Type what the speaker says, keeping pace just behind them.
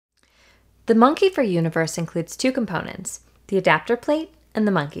The monkey for uniVERSE includes two components, the adapter plate and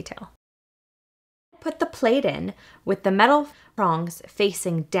the MonkeyTail. Put the plate in with the metal prongs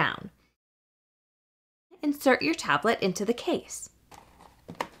facing down. Insert your tablet into the case.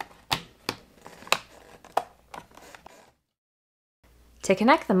 To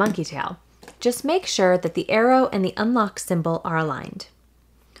connect the MonkeyTail, just make sure that the arrow and the unlock symbol are aligned.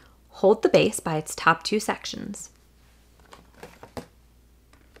 Hold the base by its top two sections.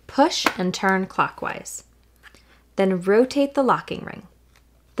 Push and turn clockwise. Then rotate the locking ring.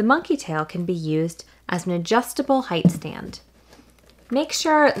 The MonkeyTail can be used as an adjustable height stand. Make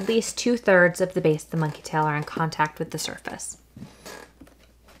sure at least 2/3 of the base of the MonkeyTail are in contact with the surface.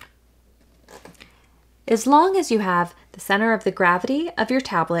 As long as you have the center of the gravity of your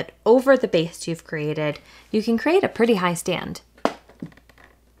tablet over the base you've created, you can create a pretty high stand.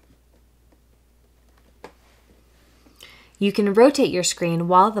 You can rotate your screen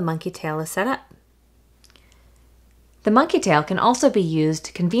while the MonkeyTail is set up. The MonkeyTail can also be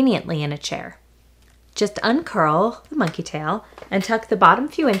used conveniently in a chair. Just uncurl the MonkeyTail and tuck the bottom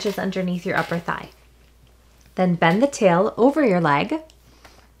few inches underneath your upper thigh. Then bend the tail over your leg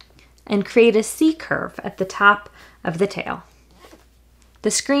and create a C curve at the top of the tail. The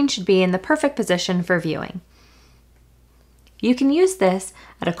screen should be in the perfect position for viewing. You can use this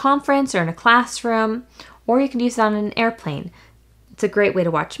at a conference or in a classroom, or you can use it on an airplane. It's a great way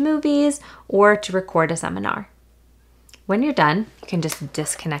to watch movies or to record a seminar. When you're done, you can just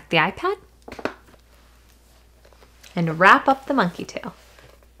disconnect the iPad and wrap up the MonkeyTail.